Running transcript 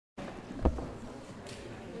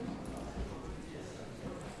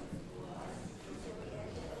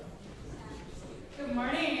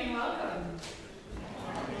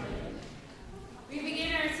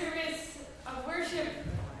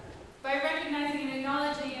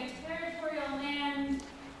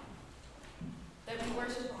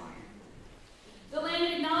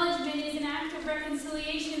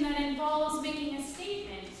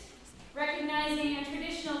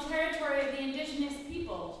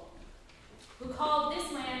called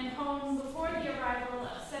this land home before the arrival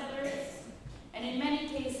of settlers, and in many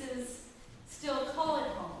cases, still call it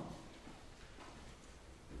home.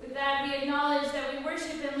 With that, we acknowledge that we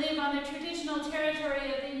worship and live on the traditional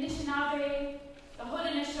territory of the Anishinaabe, the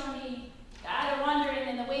Haudenosaunee, the Attawandaron,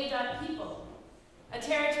 and the Wendat people, a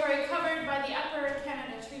territory covered by the Upper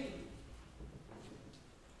Canada Treaty.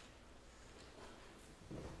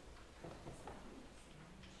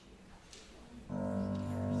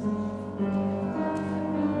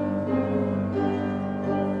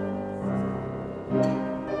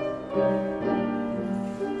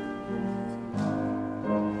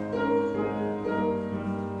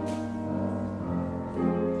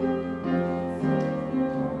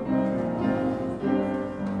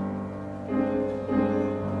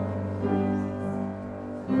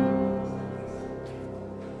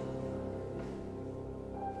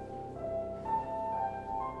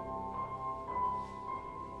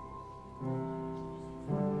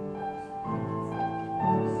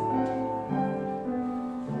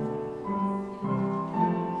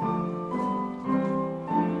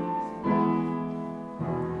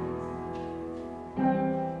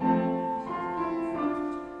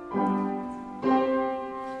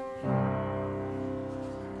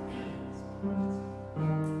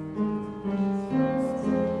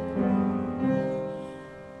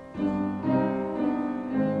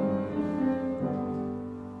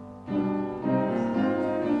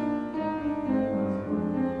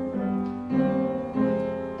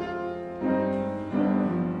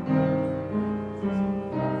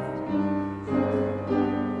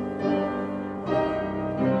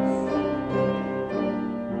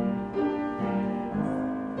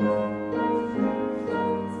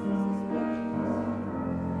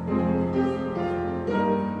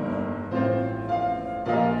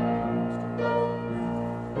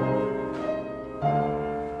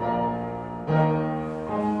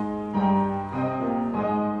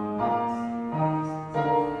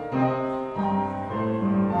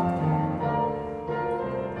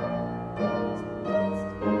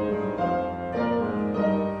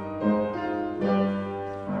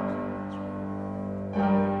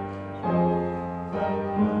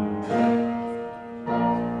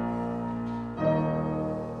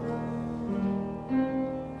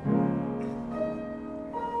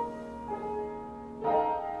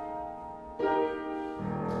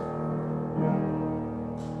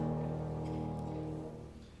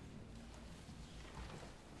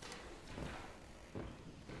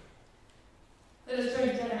 Let us join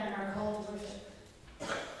together in our call to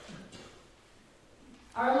worship.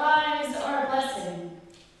 Our lives are a blessing,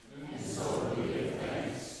 and so we give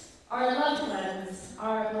thanks. Our loved ones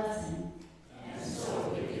are a blessing, And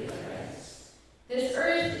so we give thanks. This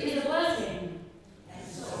earth is a blessing, And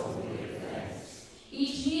so we give thanks.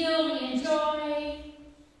 Each meal we enjoy,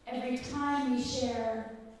 every time we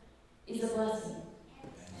share, is a blessing.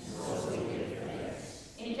 And so we give thanks.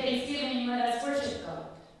 In thanksgiving, let us worship God.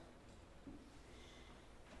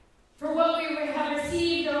 For what we have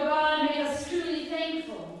received, O God, make us truly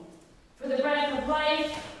thankful. For the breath of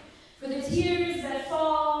life, for the tears that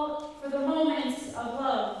fall, for the moments of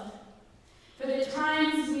love, for the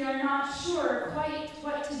times we are not sure quite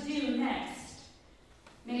what to do next.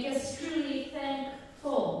 Make us truly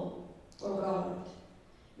thankful, O God.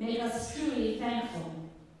 Make us truly thankful.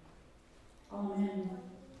 Amen.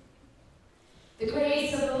 The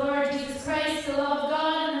grace of the Lord Jesus Christ, the love of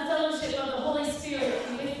God, and the fellowship of the Holy Spirit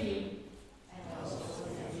be with you. And also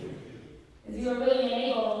with you. As you are willing and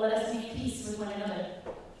able, let us make peace with one another.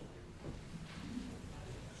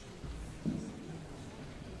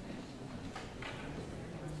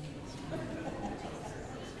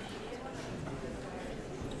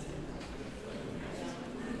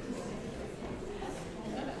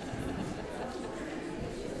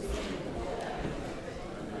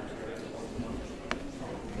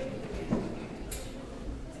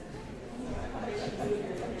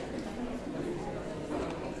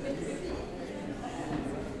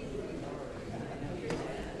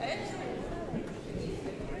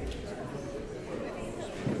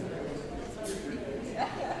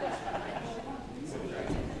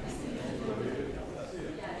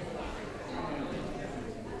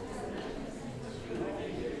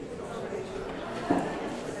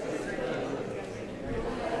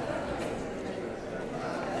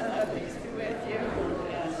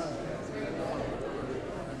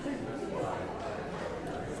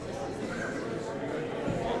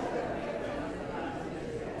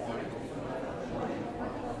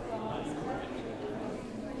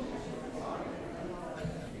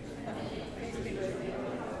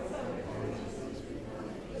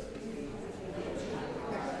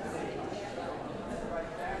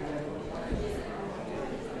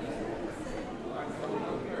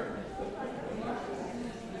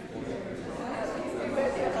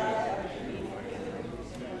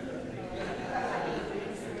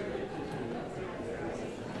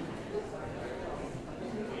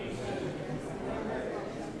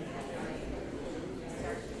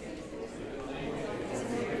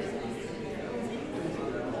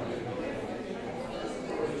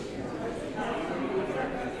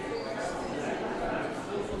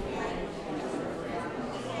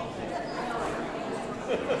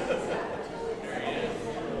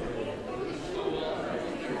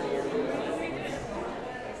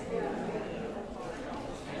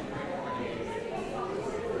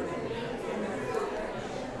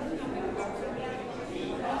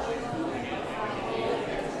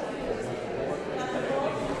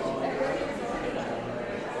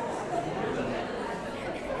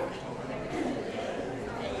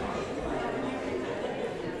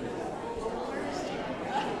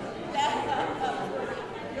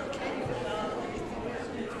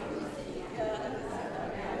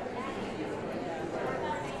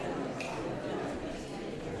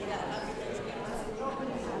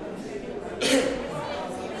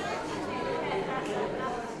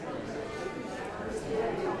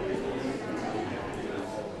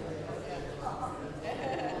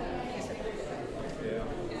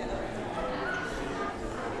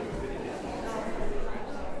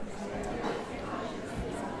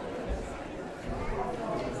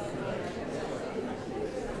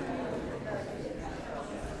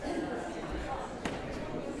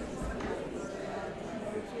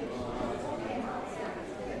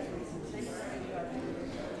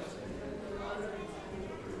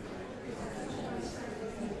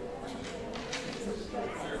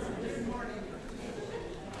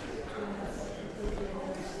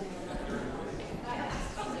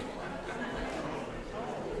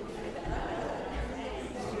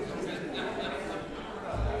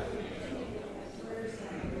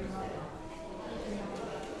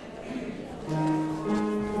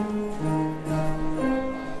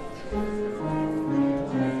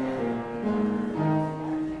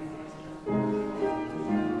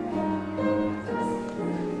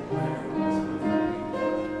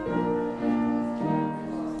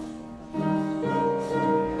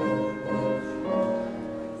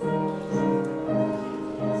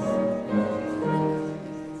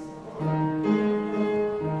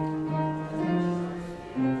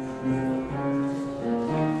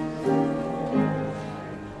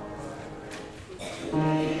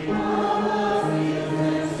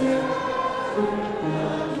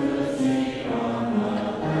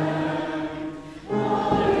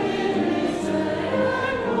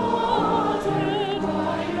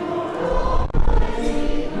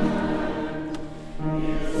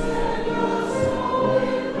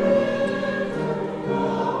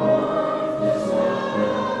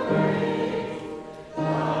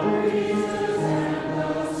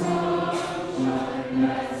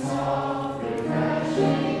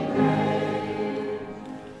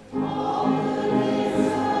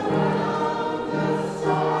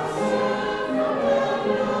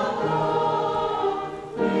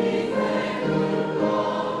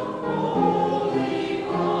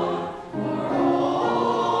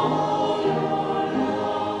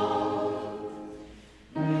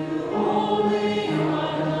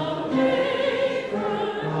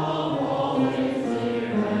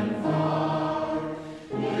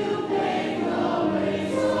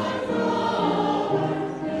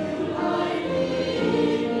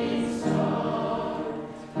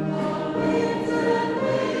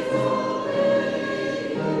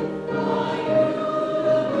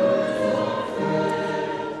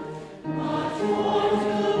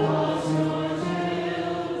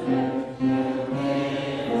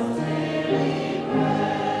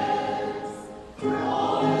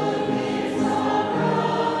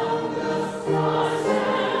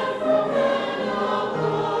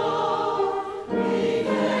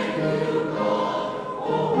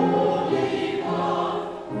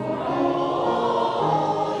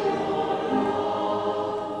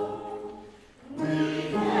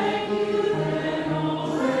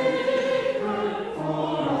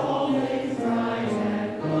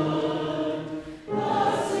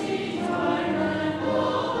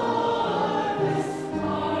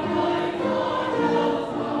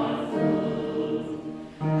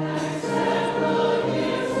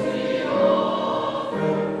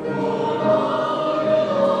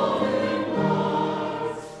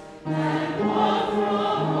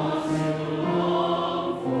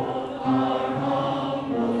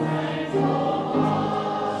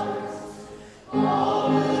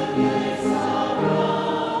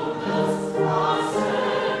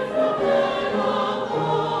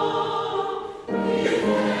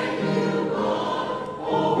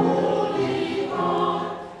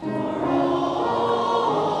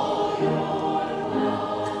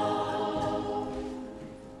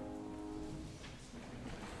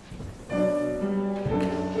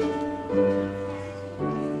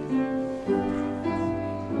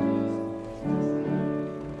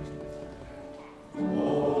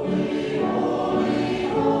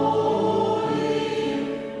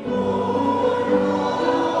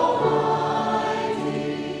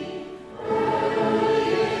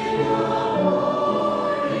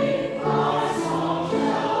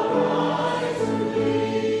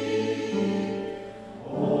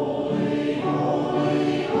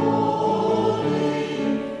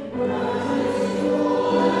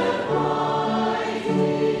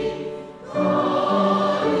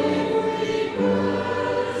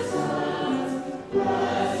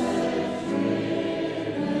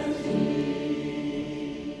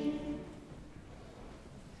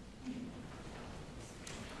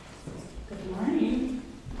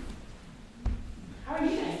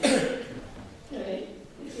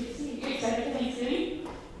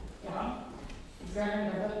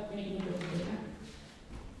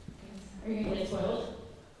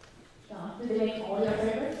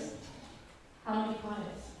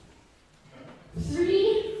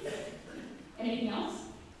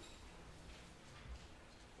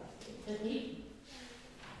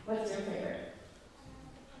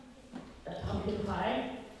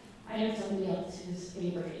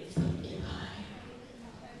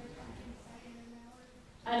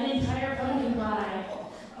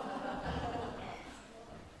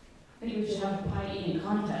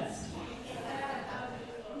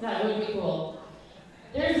 That would be cool.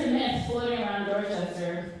 There's a myth floating around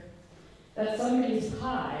Dorchester that somebody's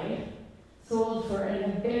pie sold for a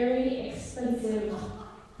very expensive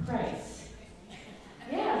price.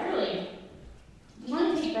 Yeah, really. Do you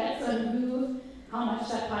want to take bets on how much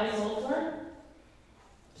that pie sold for?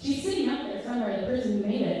 She's sitting up there somewhere, the person who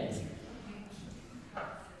made it.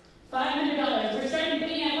 $500. We're starting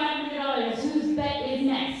bidding at $500. Whose bet is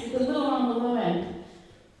next? It's a little on the low end.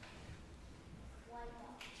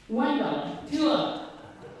 $1. $2.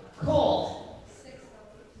 Cold.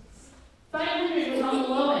 $500 was on the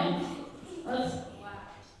low end. Let's.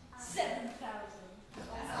 $7,000.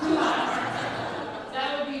 $2. That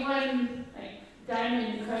would be one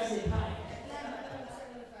diamond crusted pie.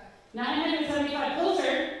 $900.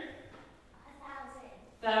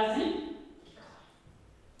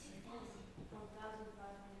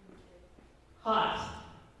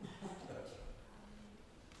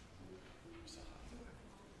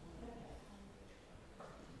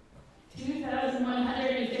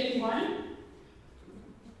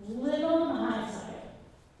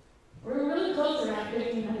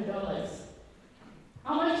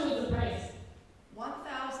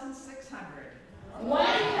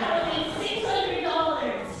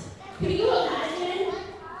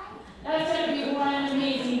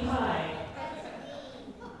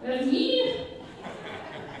 That's me?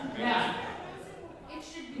 Yeah.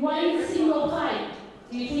 One single pipe.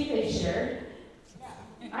 Do you think they shared?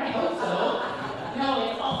 I hope so.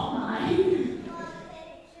 No, it's all mine.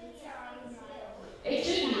 It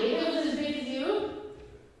should be. If it was as big as you,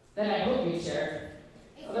 then I hope you share.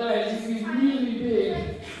 Otherwise, you'd be really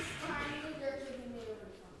big.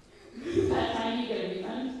 That time you get a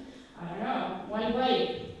refund? I don't know. One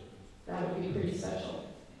bite. That would be pretty special.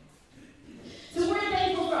 So we're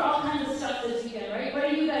thankful for all kinds of stuff this weekend, right? What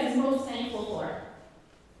are you guys most thankful for?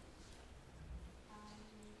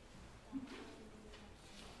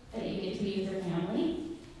 That you get to be with your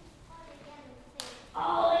family.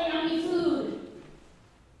 All the yummy food.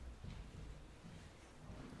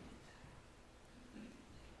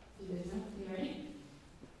 You guys know? You ready?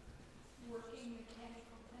 Working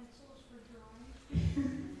mechanical pencils for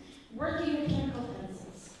drawing. Working mechanical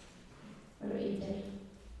pencils. What about you, Teddy?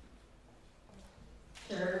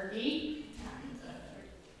 Turkey.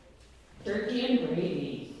 Turkey and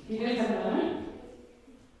gravy. Do you guys have another one?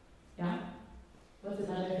 Yeah? What's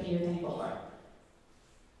another thing you're thankful for?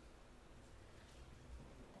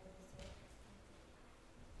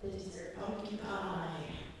 The dessert pumpkin pie.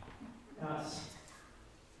 Gosh.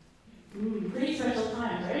 Pretty special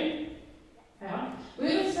time, right? Yeah.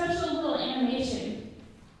 We have a special little animation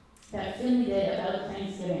that Finley did about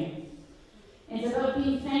Thanksgiving. It's about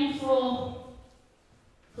being thankful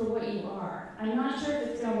for what you are. I'm not sure if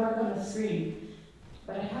it's going to work on the screen,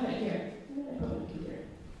 but I have it here. Where did I put my computer?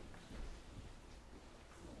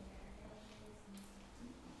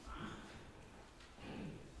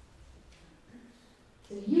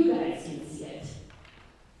 So you guys can see it.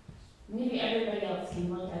 Maybe everybody else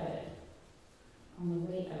can look at it on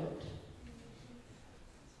the way out.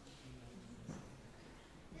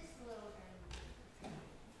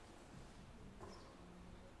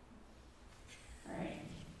 All right.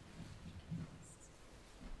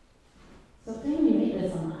 So Finley made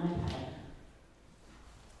this on the iPad.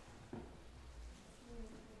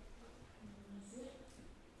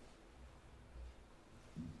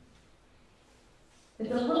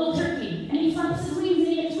 It's a little turkey, and he flaps his wings and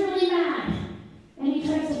he gets really mad. And he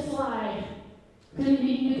tries to fly. Maybe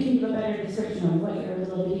you can give a better description of what your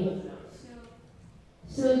little video is about.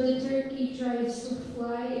 So the turkey tries to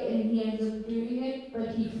fly and he ends up doing it,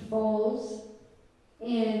 but he falls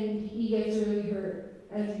and he gets really hurt,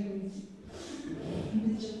 as you can see.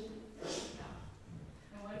 And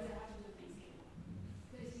what does it have to do with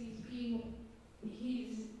Thanksgiving?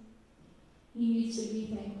 Because he needs to be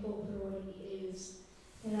thankful for what he is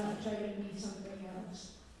and not try to be something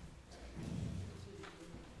else.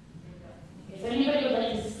 If anybody would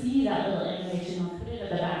like to see that little animation, I'll put it at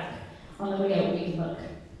the back on the way out. We can look.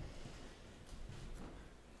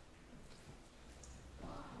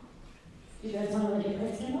 Do you guys want to light a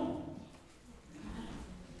Christ candle?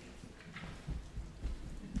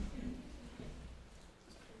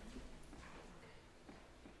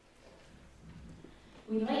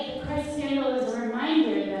 We light the Christ candle as a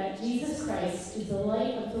reminder that Jesus Christ is the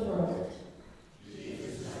light of the world.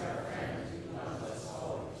 Jesus is our friend who loves us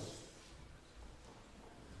always.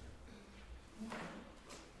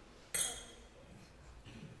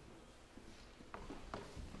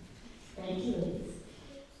 Thank you, ladies.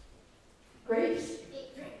 Grapes?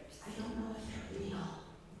 I don't know if they're real.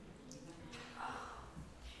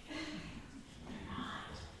 They're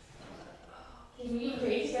not. Can we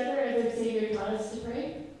pray together as our Savior taught us to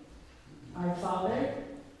pray? Our Father,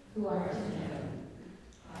 who art in heaven,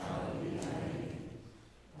 Hallowed be thy name.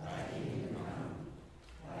 Thy kingdom come.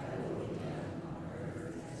 Thy will be done on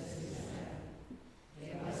earth as it is in heaven.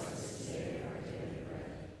 Give us this day our daily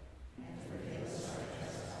bread, and forgive us our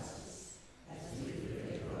trespasses, as we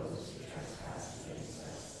forgive those who trespass against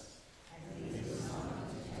us. And lead us not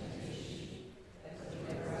into temptation, but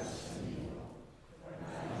deliver us from evil. For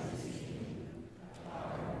thine is the kingdom, the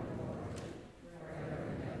power, and the glory, forever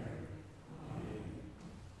and ever.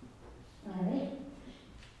 Amen. all right.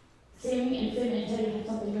 Sammy and Finn and Teddy have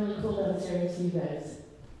something really cool downstairs for you guys.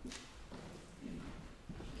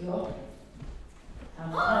 Cool.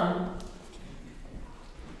 Have fun.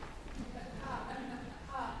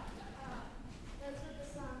 That's what the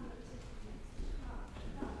song was.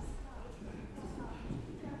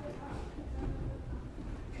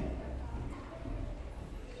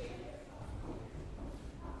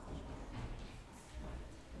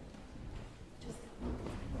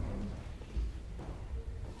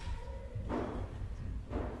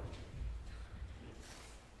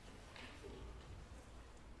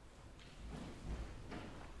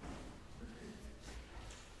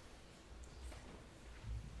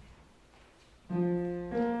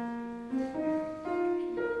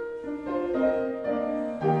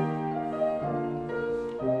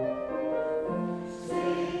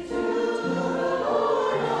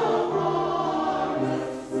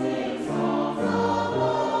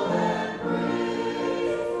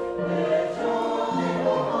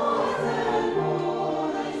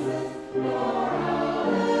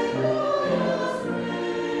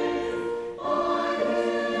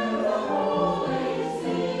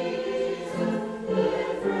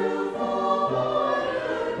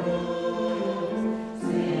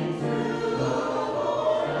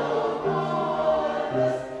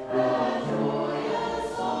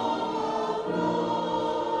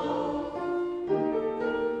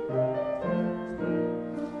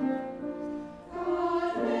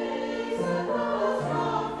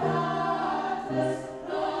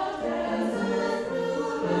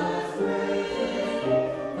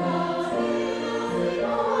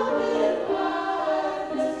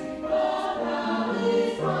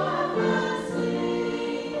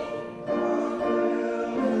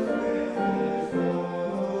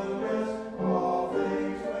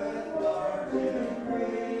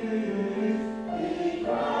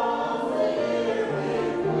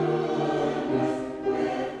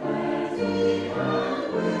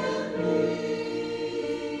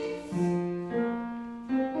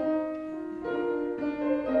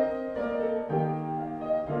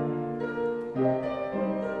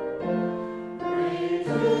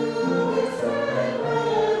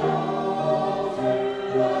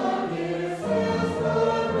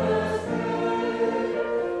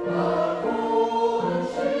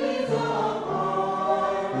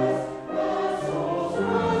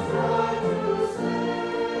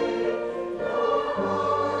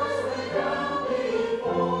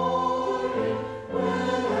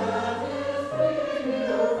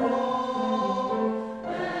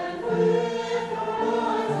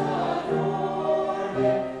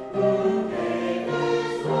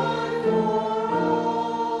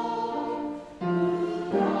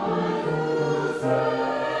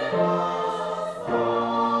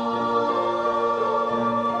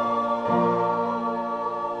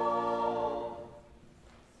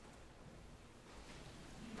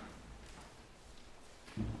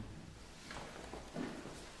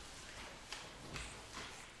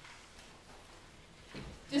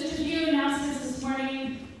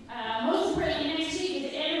 doing. Most importantly, next week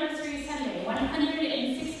is Anniversary Sunday.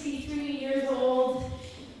 163 years old.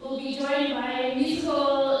 We'll be joined by a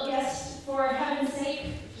musical guest for Heaven's Sake,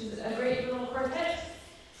 which is a great little quartet,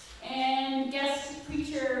 and guest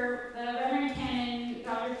preacher, the Reverend Canon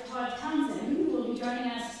Dr. Todd Townsend, will be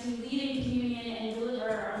joining us to lead in communion and deliver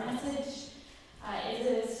our message.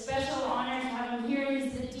 It's a special honor to have him here.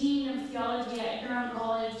 He's the Dean of Theology at Huron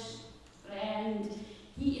College, and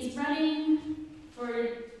he is running for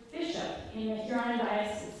bishop in the Huron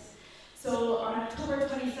Diocese. So on October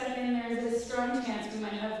 22nd, there's a strong chance we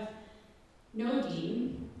might have no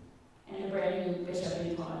dean and a brand new bishop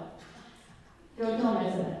in Todd. Don't tell him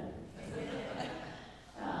I said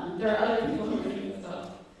that. There are other people who are doing this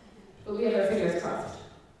stuff, but we have our fingers crossed.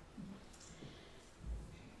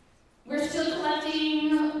 We're still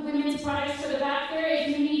collecting women's products for the back there. If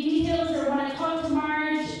you need details or want to talk to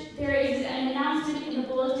Marge, there is an announcement in the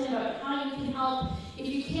bulletin about how you can help. If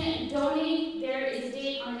you can't donate, there is a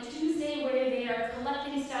date on a Tuesday where they are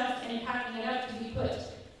collecting stuff and packing it up to be put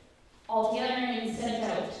all together and sent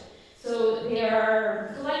out. So they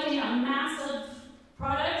are collecting a mass of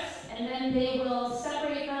products, and then they will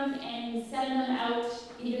separate them and send them out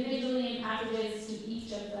individually in packages to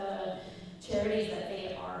each of the charities that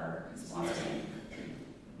they are sponsoring.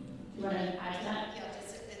 Do you want to add to that? Yeah,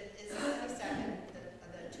 it's the 22nd,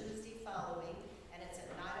 the Tuesday following, and it's at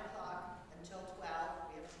 9 o'clock until 12.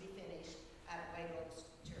 We have to be finished at White Oaks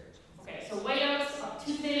Church. Okay, so White Oaks,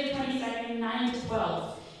 Tuesday the 22nd, 9 to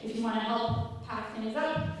 12. If you want to help pack things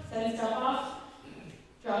up, send stuff off,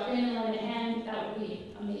 drop in and lend a hand, that would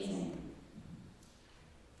be amazing.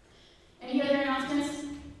 Any other announcements?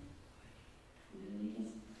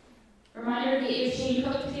 Reminder, get your Shane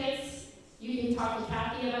Cook tickets. You can talk to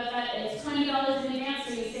Kathy about that. It's $20 in advance,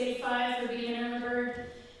 so you save $5 for being an early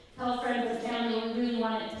bird. Tell friends and family, we really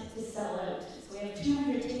want it to sell out. So we have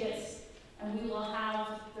 200 tickets, and we will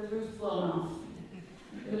have the roof blown off.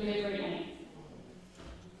 It'll be a great night.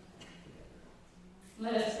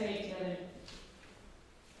 Let us pray together.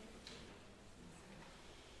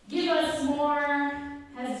 Give us more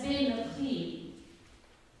has been the plea.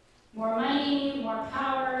 More money, more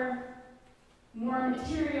power, more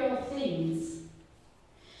material things.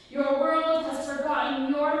 Your world has forgotten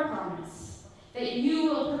your promise that you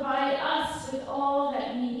will provide us with all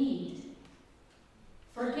that we need.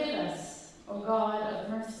 Forgive us, O God of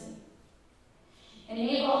mercy.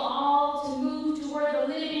 Enable all to move toward the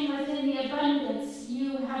living within the abundance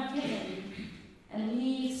you have given and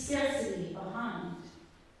leave scarcity behind.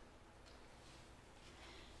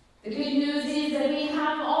 The good news is that we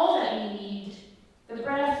have all that we need, the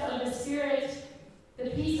breath of the Spirit,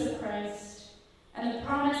 the peace of Christ, and the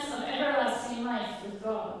promise of everlasting life with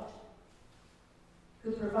God,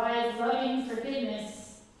 who provides loving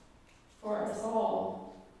forgiveness for us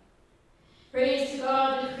all. Praise to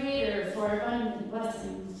God, the Creator, for abundant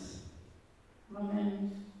blessings.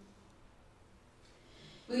 Amen.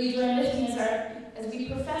 Will you join with me as we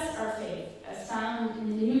profess our faith, as found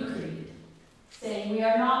in the New Creed, saying, we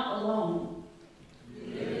are not alone.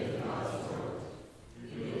 We live in God's world. We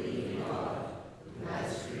believe in God, who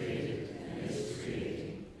has created and is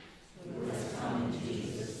creating, who has come in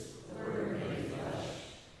Jesus, the Word made flesh,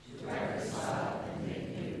 to reconcile and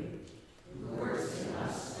make new, who works in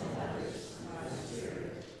us and others by the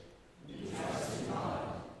Spirit. We trust in God.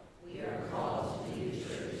 We are called to be a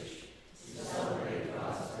church, to celebrate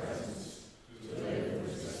God's presence, to live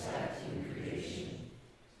with respect in creation,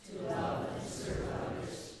 to love and serve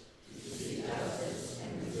others, to seek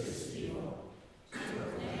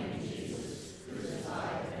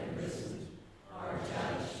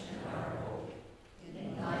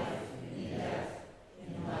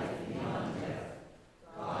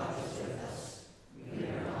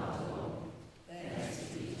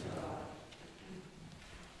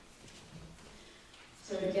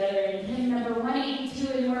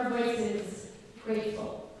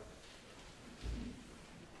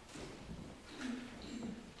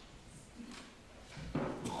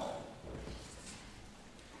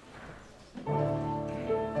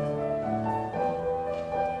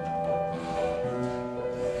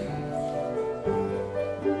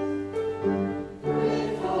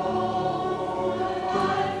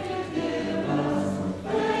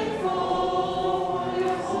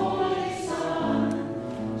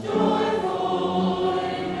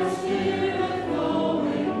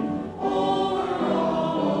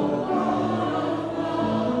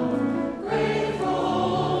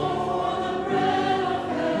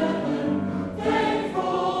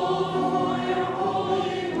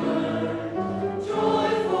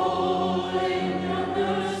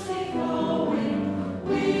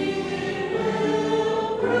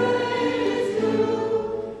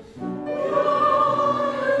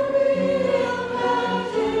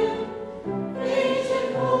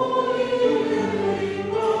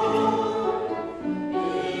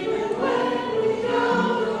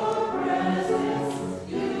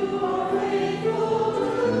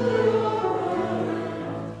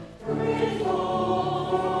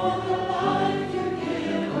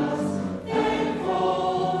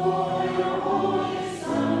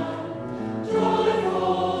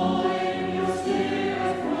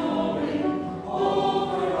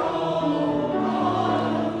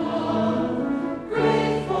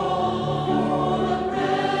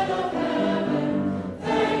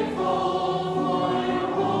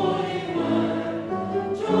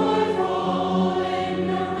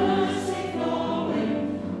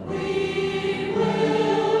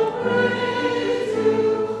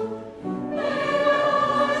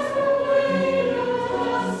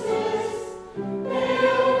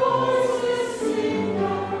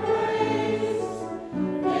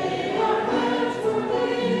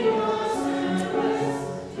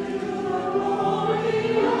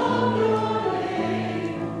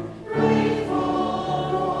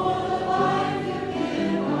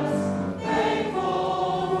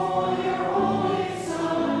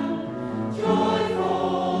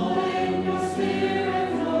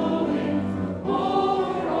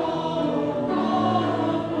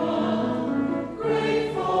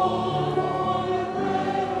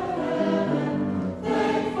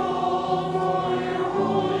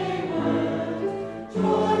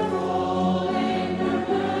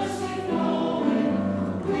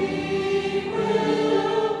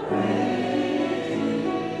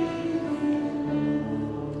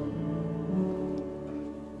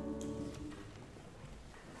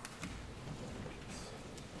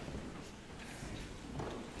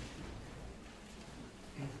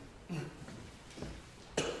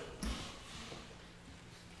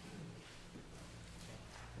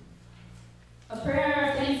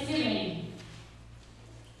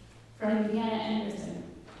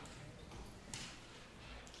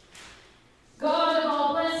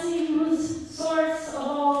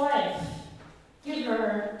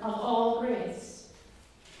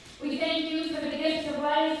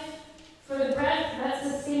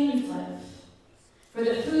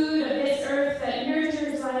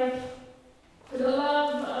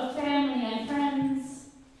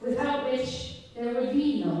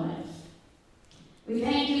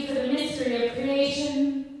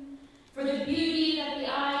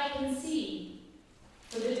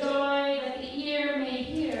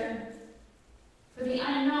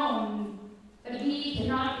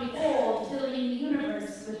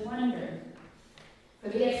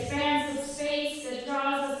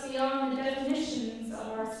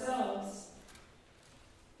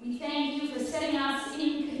thank you for setting us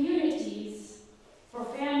in communities, for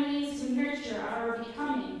families who nurture our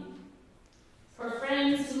becoming, for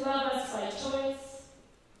friends who love us by choice,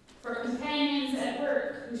 for companions at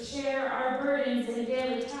work who share our burdens and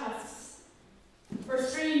daily tasks, for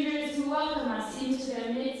strangers who welcome us into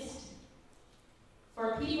their midst,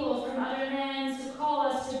 for people from other lands who call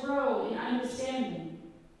us to grow in understanding,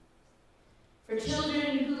 for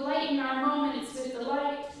children who lighten our moments with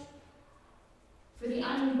delight, for the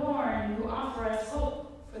unborn who offer us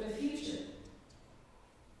hope for the future.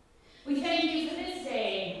 We thank you for this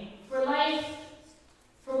day, for life,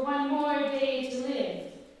 for one more day to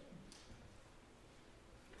live,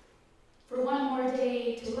 for one more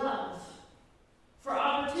day to love, for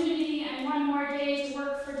opportunity and one more day to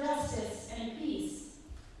work for justice and peace,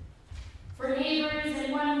 for neighbors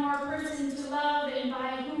and one more person to love and by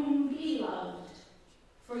whom be loved,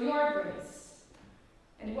 for your grace,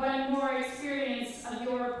 and one more experience of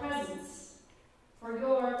your presence, for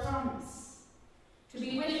your promise, to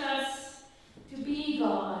be with us, to be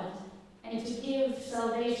God, and to give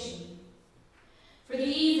salvation. For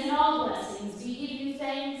these and all blessings, we give you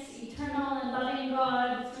thanks, eternal and loving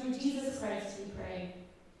God, through Jesus Christ we pray.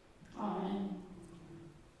 Amen.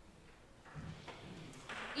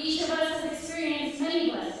 Each of us has experienced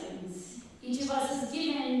many blessings. Each of us has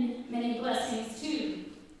given many blessings too.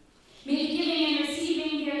 May the giving and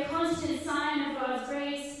receiving be a constant sign of God's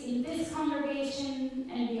grace in this congregation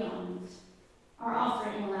and beyond. Our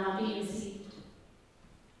offering will now be received.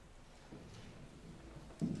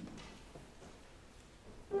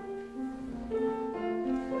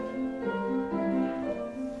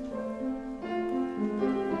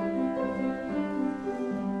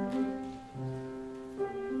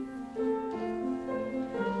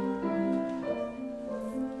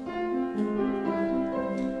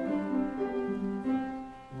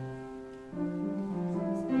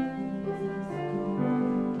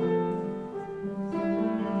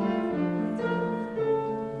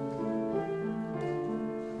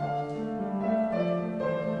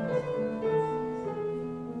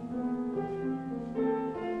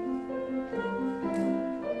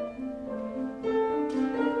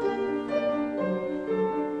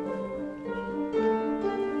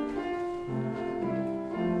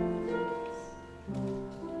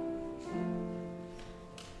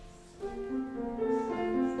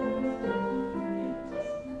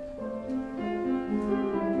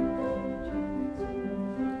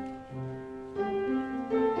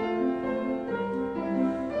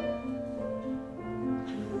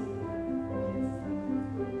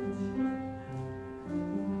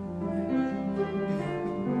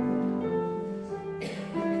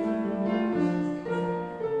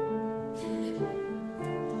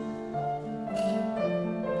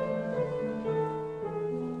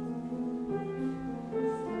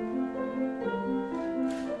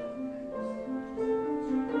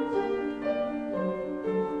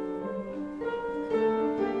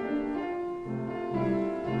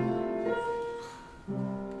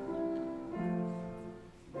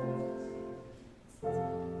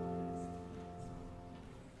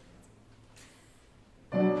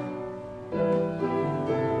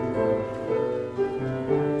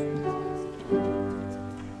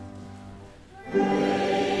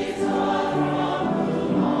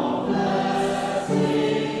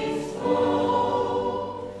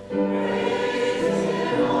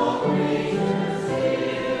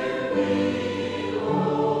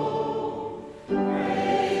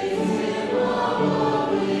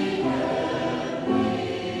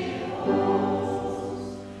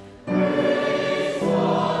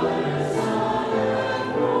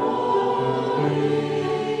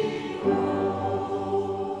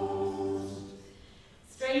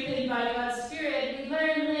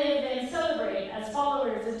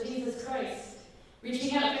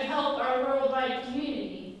 reaching out to help our worldwide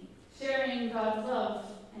community, sharing God's love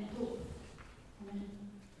and hope. Amen.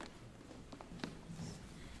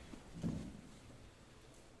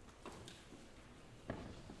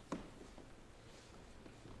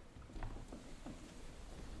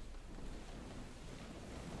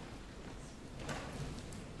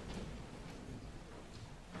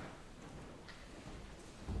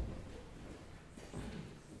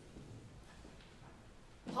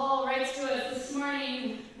 Paul writes to us this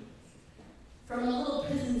morning from a little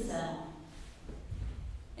prison cell.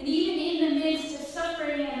 And even in the midst of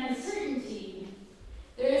suffering and uncertainty,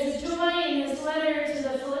 there is a joy in his letter to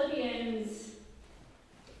the Philippians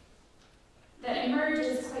that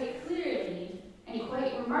emerges quite clearly and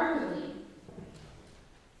quite remarkably.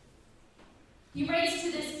 He writes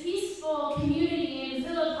to this peaceful community in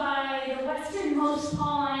Philippi, the westernmost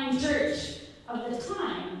Pauline church of the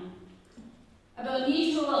time. about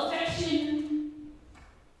mutual affection,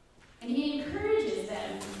 and he encourages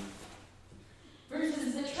them,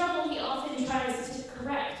 versus the trouble he often tries to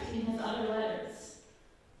correct in his other letters.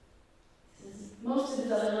 Most of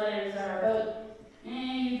his other letters are about,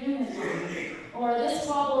 you're doing this wrong, or this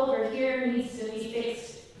wobble over here needs to be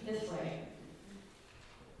fixed this way.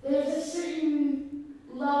 There's a certain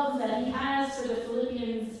love that he has for the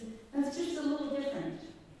Philippians that's just a little different.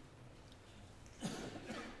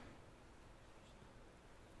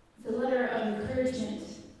 It's a letter of encouragement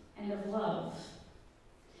and of love.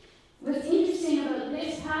 What's interesting about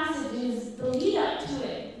this passage is the lead up to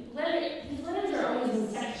it. His letters are always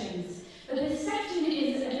in sections, but this section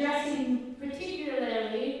is addressing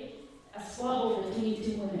particularly a squabble between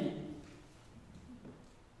two women.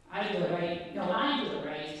 I do it right. No, I do it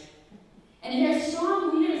right. And they're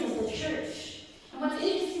strong leaders of the church. And what's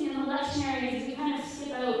interesting in the lectionary is we kind of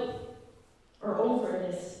skip out or over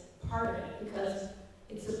this part of it because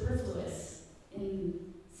it's superfluous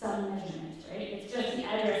in some measurement, right? It's just the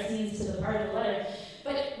addressees to the part of the letter.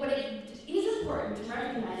 But what it is important to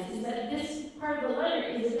recognize is that this part of the letter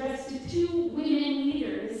is addressed to two women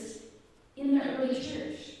leaders in the early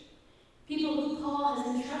church. People who Paul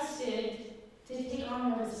has entrusted to take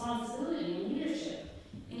on the responsibility and leadership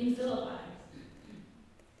in Philippi.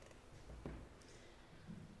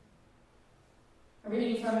 A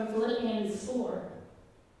reading from Philippians 4.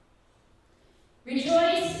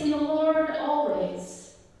 Rejoice in the Lord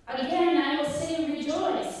always. Again, I will say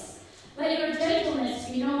rejoice. Let your gentleness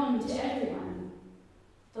be known to everyone.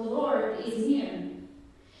 The Lord is near.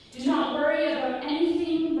 Do not worry about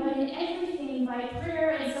anything, but in everything by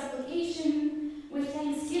prayer and supplication with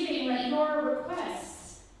thanksgiving let your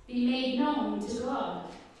requests be made known to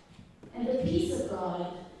God. And the peace of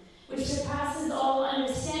God, which surpasses all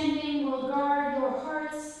understanding, will guard your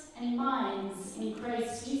hearts and minds in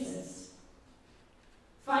Christ Jesus.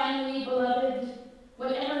 Finally, beloved,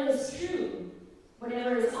 whatever is true,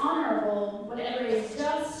 whatever is honorable, whatever is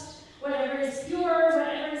just, whatever is pure,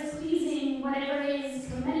 whatever is pleasing, whatever is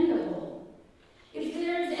commendable, if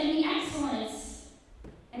there is any excellence,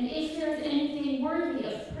 and if there is anything worthy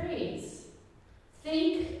of praise,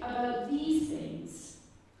 think about these things.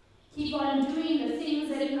 Keep on doing the things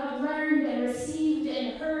that you have learned and received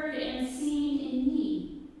and heard and seen in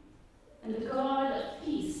me, and the God of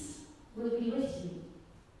peace will be with you.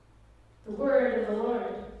 The word of the Lord.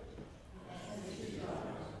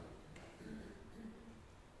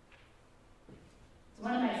 It's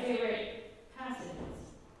one of my favorite passages.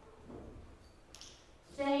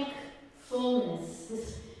 Thankfulness,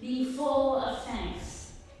 this being full of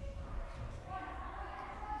thanks.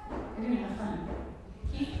 We're going to have fun.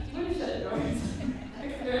 Keith, do you want to shut the door?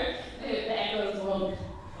 The echoes won't.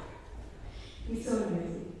 He's so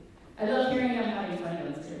noisy. I love hearing him having fun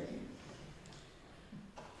in this church.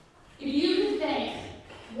 If you could thank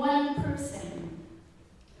one person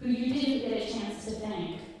who you didn't get a chance to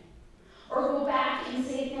thank, or go back and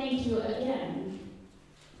say thank you again,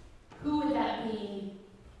 who would that be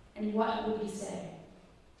and what would you say?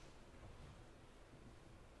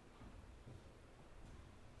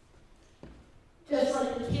 Just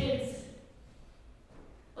like the kids,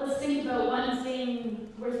 let's think about one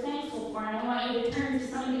thing we're thankful for, and I want you to turn to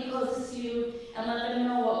somebody closest to you and let them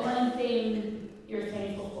know what one thing you're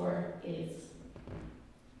thankful for is.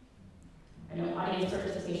 I know, audience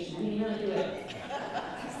participation. I mean, really do it.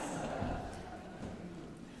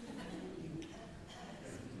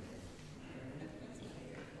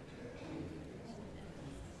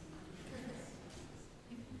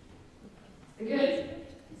 Good.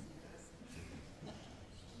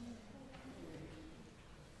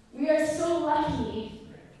 We are so lucky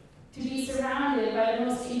to be surrounded by the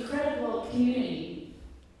most incredible community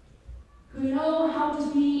who know how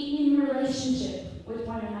to be in relationship with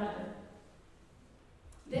one another.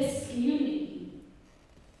 This community.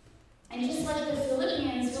 And just like the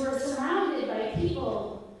Philippians, who are surrounded by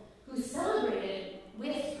people who celebrated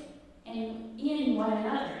with and in one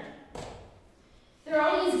another. There are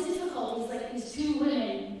always difficulties like these two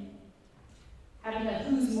women having a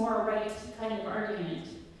who's more right kind of argument.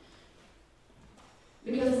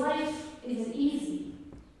 Because life isn't easy.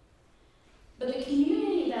 But the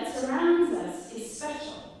community that surrounds us is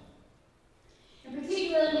special. And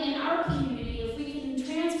particularly in our community, if we can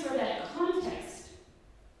transfer that context,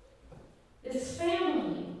 this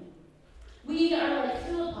family, we are like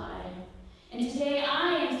Philippi. And today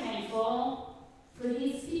I am thankful for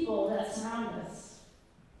these people that surround us.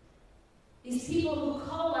 These people who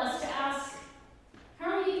call us to ask,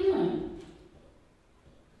 how are you doing?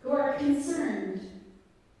 Who are concerned,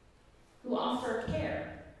 who offer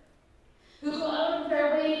care, who go out of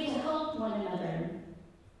their way to help one another,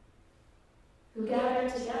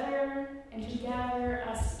 gather together and to gather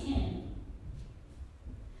us in,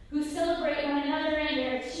 who celebrate one another and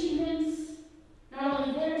their achievements, not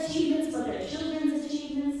only their achievements, but their children's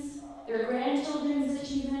achievements, their grandchildren's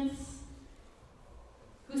achievements,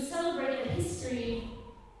 who celebrate the history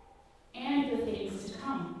and the things to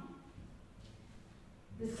come.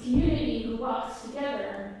 This community who walks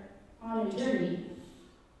together on a journey.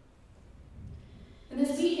 And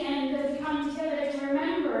this weekend, as we come together to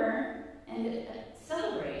remember and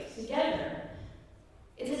celebrate together,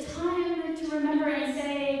 it's a time to remember and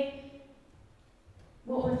say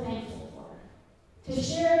what we're thankful for. To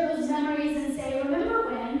share those memories and say,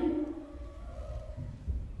 remember when?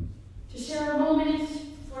 To share a moment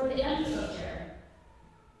for the empty chair.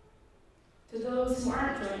 To those who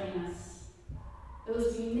aren't joining us,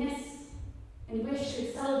 those we miss and wish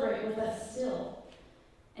could celebrate with us still,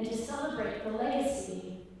 and to celebrate the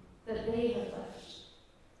legacy that they have left.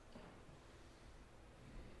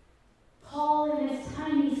 Paul, in his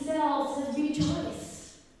tiny cell, says,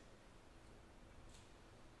 rejoice.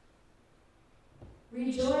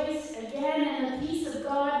 Rejoice again, and the peace of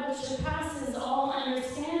God, which surpasses all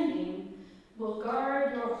understanding, will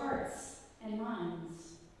guard your hearts and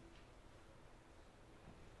minds.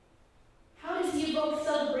 How does he evoke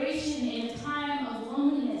celebration in a time of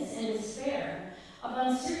loneliness and despair, of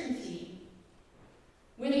uncertainty,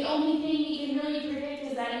 when the only thing he can really predict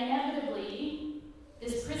is that inevitably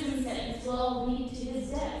this prison sentence will lead to his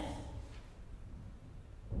death?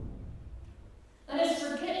 Let us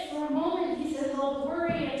forget for a moment, he says, all the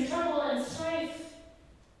worry and trouble and strife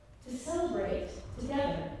to celebrate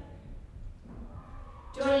together.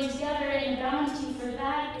 Joining together in the bounty, for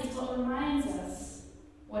that is what reminds us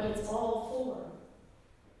what it's all for.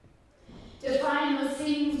 To find those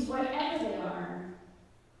things, whatever they are,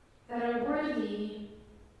 that are worthy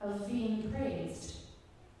of being praised.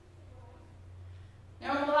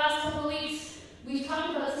 Now, over the last couple of weeks, we've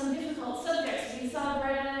talked about some difficult subjects. We saw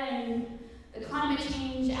Greta and the climate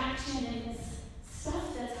change action and this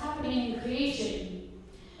stuff that's happening in creation.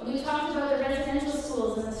 And we talked about the residential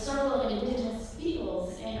schools and the struggle of Indigenous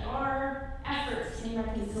peoples and our efforts in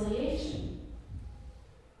reconciliation.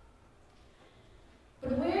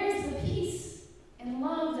 But where is the peace and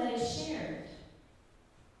love that is shared?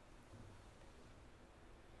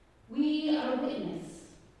 We are witness.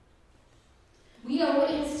 We are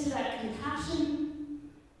witness to that compassion,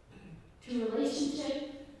 to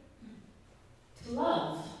relationship, to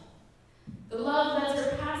love. The love that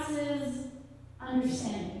surpasses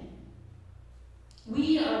understanding.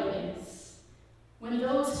 We are witness when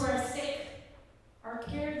those who are sick are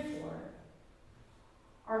cared for,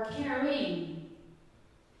 are caring.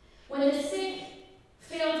 When the sick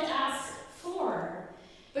fail to ask for,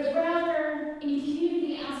 but rather in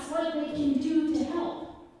community ask what they can do to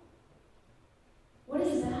help. What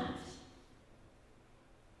is that?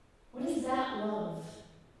 What is that love?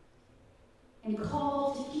 And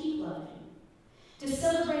call to keep loving. To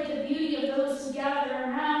celebrate the beauty of those who gather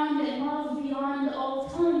around and love beyond all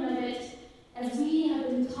telling of it, as we have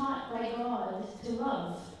been taught by God to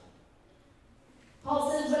love.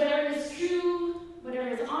 Paul says, whatever is true, whatever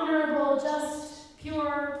is honorable, just,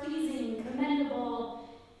 pure, pleasing, commendable,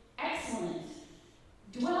 excellent,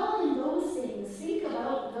 dwell in those things. Think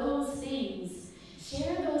about those things.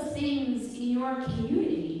 Share those things in your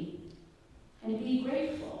community and be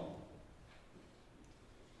grateful.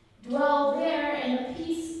 Dwell there, and the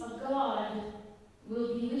peace of God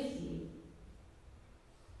will be with you.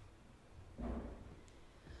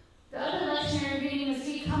 The other lectionary reading this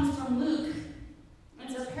week comes from Luke.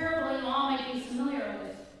 It's a parable you all might be familiar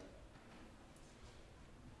with.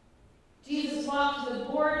 Jesus walked the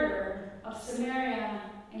border of Samaria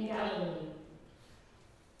and Galilee.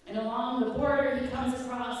 And along the border, he comes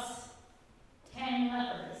across 10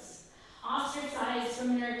 lepers. Ostracized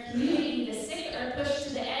from their community, the sick are pushed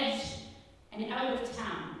to the edge and out of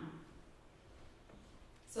town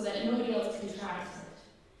so that nobody else contracts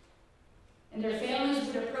it. And their families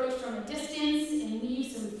would approach from a distance and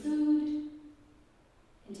leave some food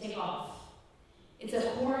and take off. It's a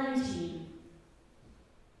quarantine,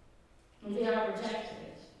 and they are rejected.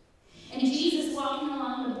 And Jesus, walking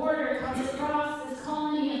along the border, comes across this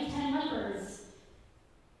colony of 10 lepers,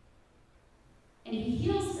 and he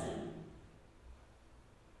heals them.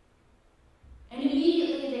 And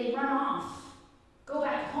immediately they run off, go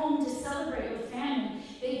back home to celebrate with family.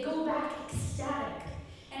 They go back ecstatic.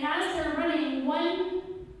 And as they're running, one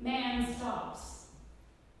man stops.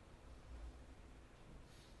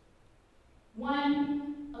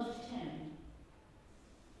 One of 10.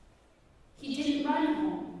 He didn't run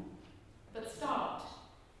home, but stopped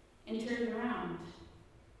and turned around.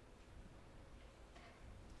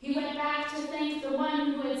 back to thank the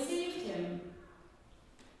one who had saved him.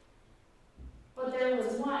 But there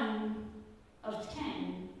was one of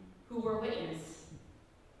 10 who were witness.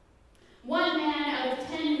 One man out of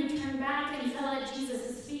 10 who turned back and fell at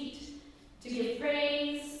Jesus' feet to give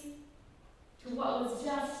praise to what was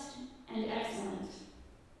just and excellent.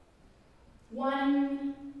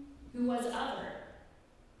 One who was other.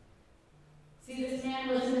 See, this man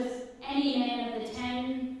wasn't just any man of the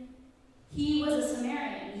 10. He was a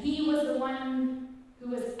Samaritan. He was the one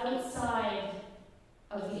who was outside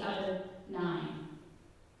of the other 9.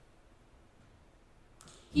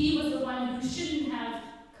 He was the one who shouldn't have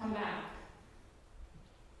come back.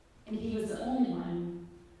 And he was the only one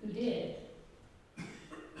who did.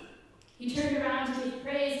 He turned around to give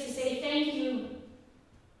praise, to say thank you.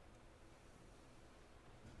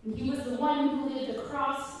 And he was the one who lived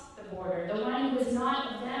across the border, the one who was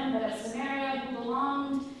not of them, but of Samaria, who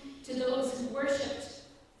belonged to those who worshipped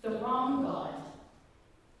the wrong God.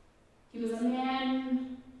 He was a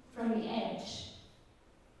man from the edge,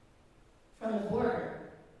 from the border,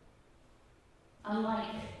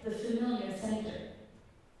 unlike the familiar center.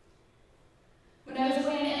 When I was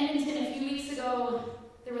away in Edmonton a few weeks ago,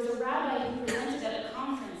 there was a rabbi who presented at a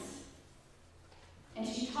conference, and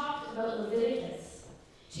she talked about Leviticus.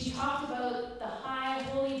 She talked about the high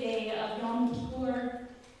holy day of Yom Kippur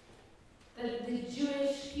that the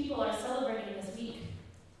Jewish people are celebrating this week.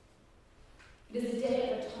 It is a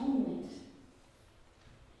day of atonement.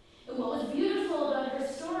 And what was beautiful about her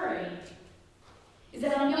story is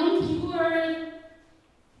that on Yom Kippur,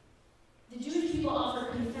 the Jewish people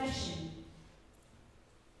offer confession.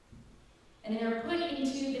 And they are put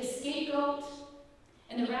into the scapegoat,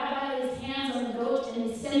 and the rabbi lays hands on the goat, and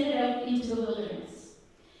they send it out into the wilderness.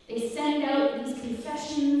 They send out these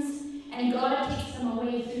confessions, and God takes them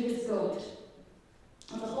away through this goat.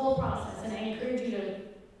 It's a whole process, and I encourage you to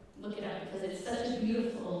look it up because it's such a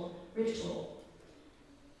beautiful ritual.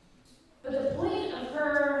 But the point of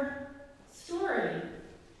her story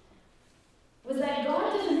was that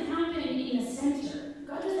God doesn't happen in a center.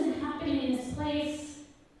 God doesn't happen in this place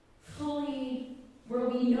fully where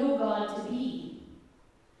we know God to be.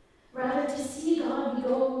 Rather, to see God, we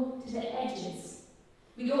go to the edges.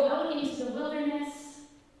 We go out into the wilderness,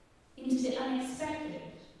 into the unexpected,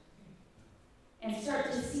 and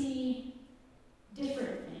start to see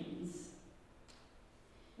different things.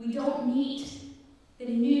 We don't meet the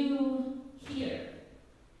new here,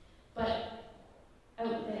 but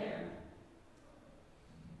out there.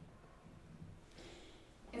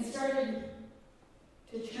 It started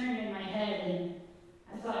to turn in my head, and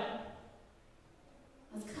I thought,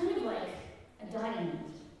 I was kind of like a diamond.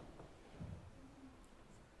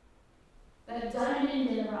 That diamond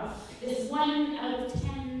in the rough. This 1 out of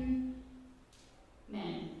 10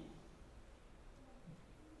 men.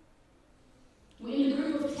 In the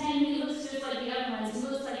group of 10, he looks just like the other ones. He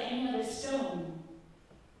looks like any other stone.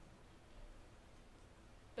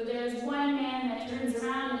 But there is one man that turns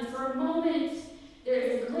around, and for a moment, there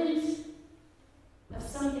is a glimpse of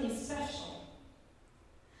something special.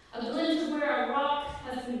 A glimpse of where a rock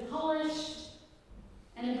has been polished,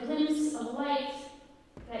 and a glimpse of light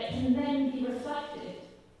that can then be reflected.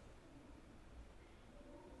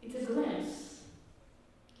 It's a glimpse.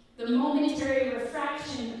 The momentary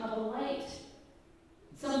refraction of a light.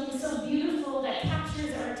 Something so beautiful that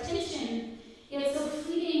captures our attention, yet so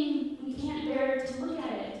fleeting we can't bear to look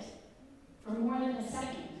at it for more than a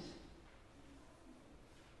second.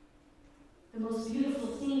 The most beautiful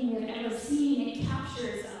thing we have ever seen, it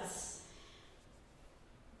captures us.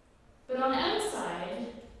 But on the outside,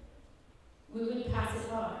 we would pass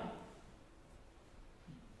it by.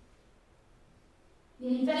 The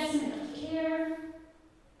investment of care,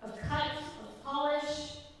 of cut, of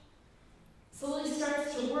polish, slowly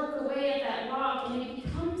starts to work away at that rock, and it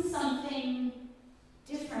becomes something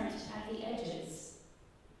different at the edges.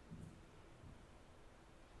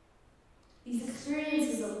 These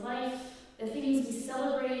experiences of life, the things we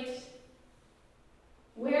celebrate,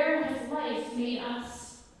 where has life made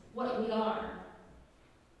us what we are?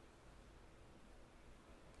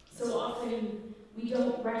 So often we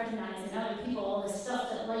don't recognize in other people all the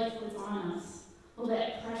stuff that life puts on us, all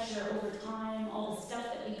that pressure over time, all the stuff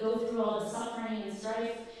that we go through, all the suffering and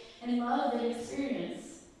strife and love and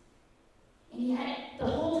experience. And yet, the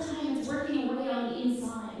whole time it's working away on the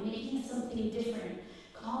inside, making something different,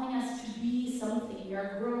 calling us to be something. We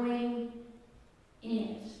are growing in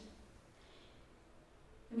it.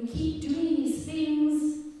 And we keep doing these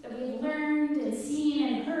things that we've learned and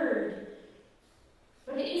seen and heard,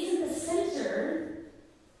 but it isn't the center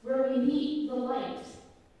where we meet the light.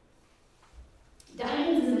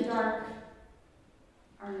 Diamonds in the dark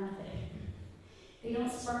are nothing.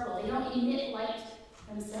 sparkle. They don't emit light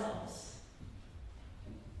themselves.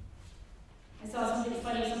 I saw something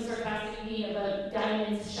funny, some sarcastic meme about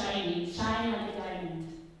diamonds shining. Shine like a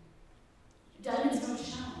diamond. Diamonds don't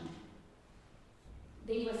shine.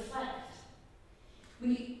 They reflect.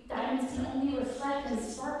 Diamonds can only reflect and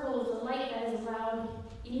sparkle with the light that is allowed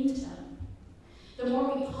into them. The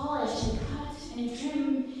more we polish and cut and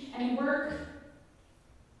trim and work,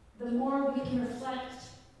 the more we can reflect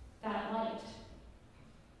that light.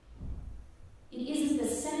 It isn't the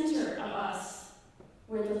center of us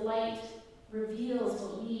where the light reveals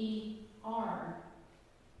what we are,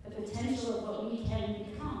 the potential of what we can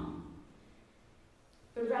become,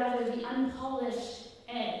 but rather the unpolished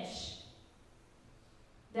edge,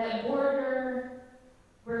 that border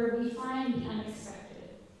where we find the unexpected,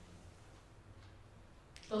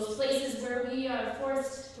 those places where we are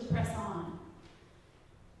forced to press on,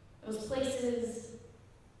 those places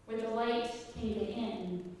where the light can get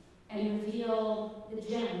in and reveal the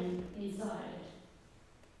gem inside,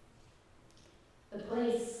 the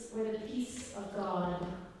place where the peace of God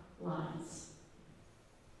lies.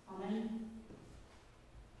 Amen.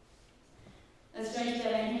 Let's join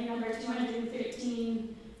together in hymn number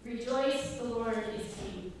 213, Rejoice, the Lord is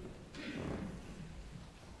King.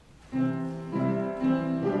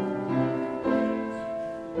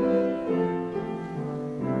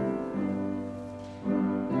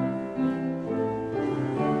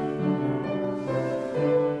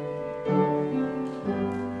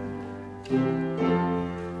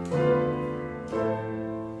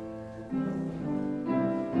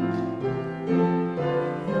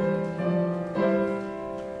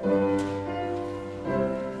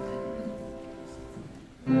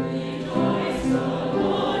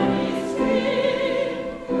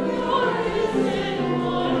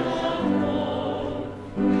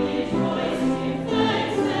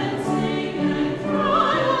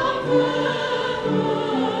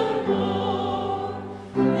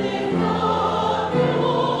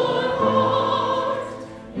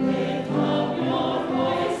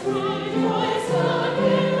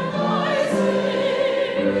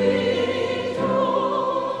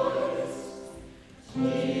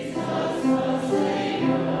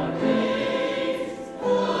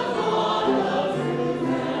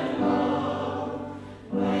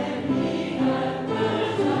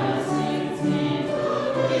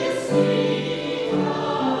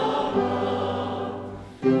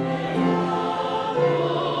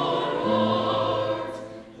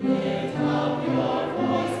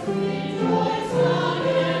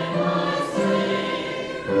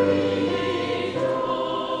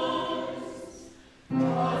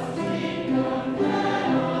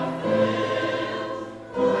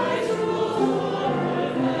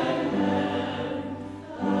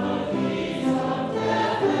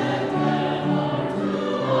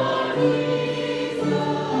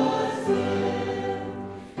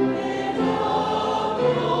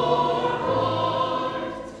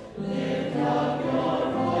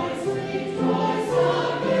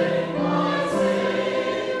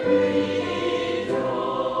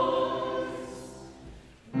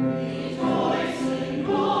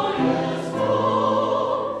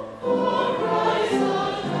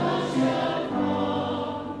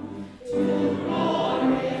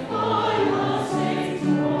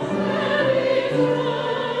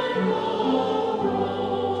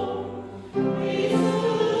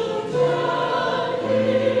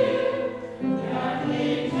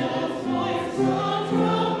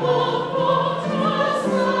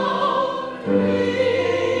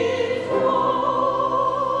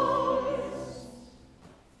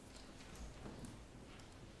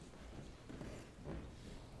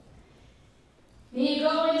 May you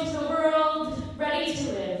go into the world ready to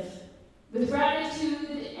live, with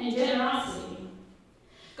gratitude and generosity.